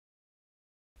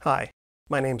Hi,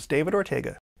 my name's David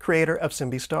Ortega, creator of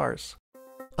SymbeeStars.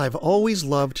 I've always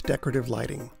loved decorative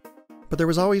lighting, but there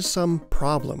was always some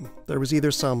problem. There was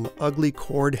either some ugly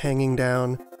cord hanging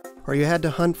down, or you had to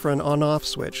hunt for an on-off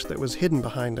switch that was hidden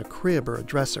behind a crib or a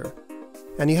dresser.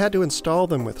 And you had to install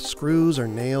them with screws or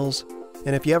nails,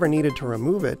 and if you ever needed to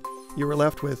remove it, you were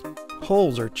left with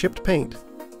holes or chipped paint.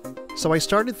 So I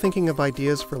started thinking of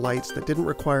ideas for lights that didn't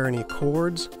require any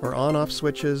cords or on-off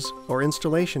switches or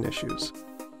installation issues.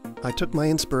 I took my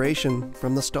inspiration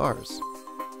from the stars.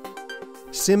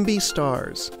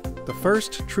 SymbeeStars, the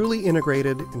first truly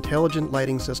integrated, intelligent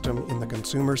lighting system in the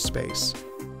consumer space.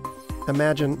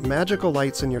 Imagine magical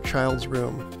lights in your child's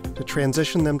room to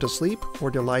transition them to sleep or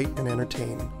delight and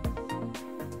entertain.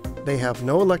 They have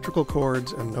no electrical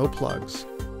cords and no plugs.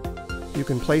 You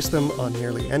can place them on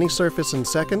nearly any surface in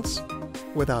seconds,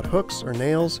 without hooks or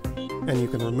nails, and you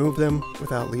can remove them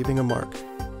without leaving a mark.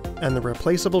 And the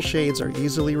replaceable shades are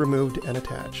easily removed and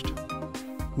attached.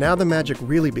 Now the magic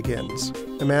really begins.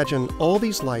 Imagine all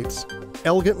these lights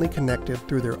elegantly connected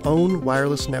through their own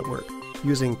wireless network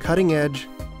using cutting-edge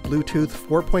Bluetooth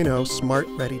 4.0 Smart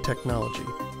Ready technology,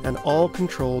 and all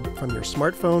controlled from your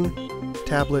smartphone,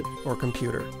 tablet, or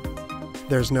computer.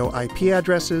 There's no IP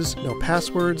addresses, no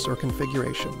passwords or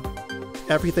configuration.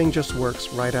 Everything just works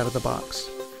right out of the box.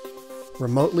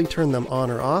 Remotely turn them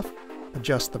on or off,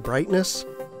 adjust the brightness,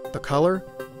 the color,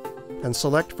 and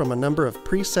select from a number of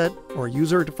preset or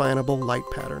user-definable light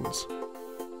patterns.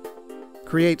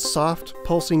 Create soft,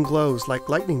 pulsing glows like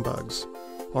lightning bugs,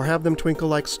 or have them twinkle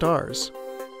like stars,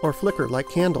 or flicker like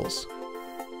candles.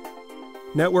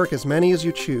 Network as many as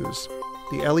you choose.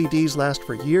 The LEDs last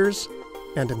for years,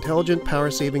 and intelligent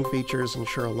power-saving features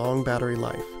ensure a long battery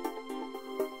life.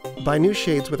 Buy new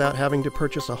shades without having to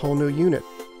purchase a whole new unit,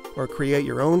 or create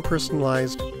your own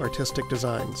personalized, artistic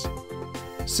designs.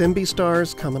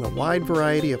 SymbeeStars come in a wide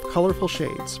variety of colorful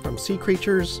shades, from sea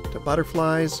creatures to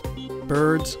butterflies,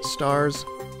 birds, stars,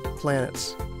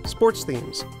 planets, sports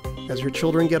themes. As your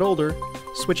children get older,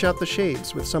 switch out the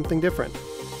shades with something different.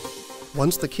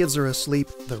 Once the kids are asleep,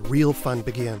 the real fun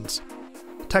begins.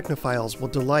 Technophiles will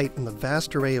delight in the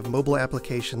vast array of mobile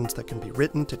applications that can be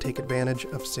written to take advantage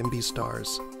of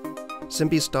SymbeeStars.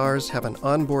 SymbeeStars have an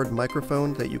onboard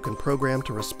microphone that you can program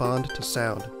to respond to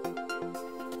sound.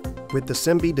 With the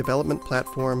Symbee development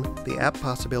platform, the app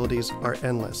possibilities are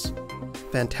endless.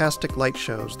 Fantastic light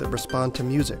shows that respond to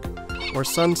music, or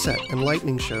sunset and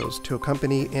lightning shows to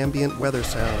accompany ambient weather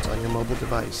sounds on your mobile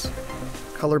device.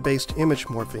 Color-based image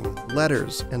morphing,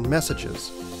 letters, and messages.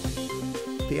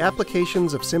 The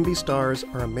applications of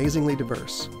SymbeeStars are amazingly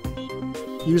diverse.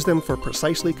 Use them for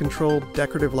precisely controlled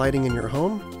decorative lighting in your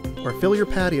home, or fill your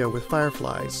patio with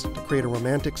fireflies to create a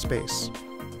romantic space.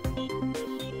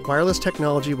 Wireless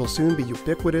technology will soon be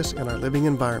ubiquitous in our living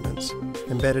environments,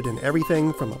 embedded in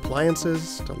everything from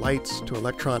appliances to lights to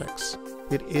electronics.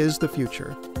 It is the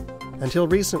future. Until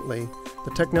recently,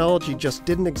 the technology just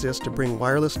didn't exist to bring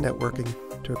wireless networking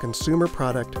to a consumer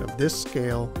product of this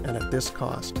scale and at this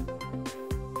cost.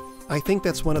 I think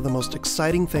that's one of the most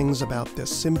exciting things about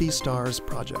this SymbeeStars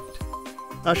project.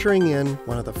 Ushering in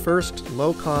one of the first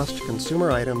low-cost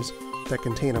consumer items that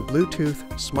contain a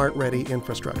Bluetooth Smart Ready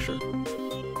infrastructure.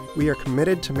 We are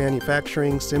committed to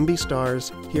manufacturing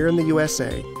SymbeeStars here in the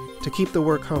USA to keep the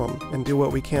work home and do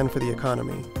what we can for the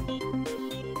economy.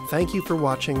 Thank you for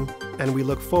watching, and we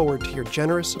look forward to your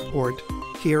generous support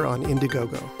here on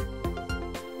Indiegogo.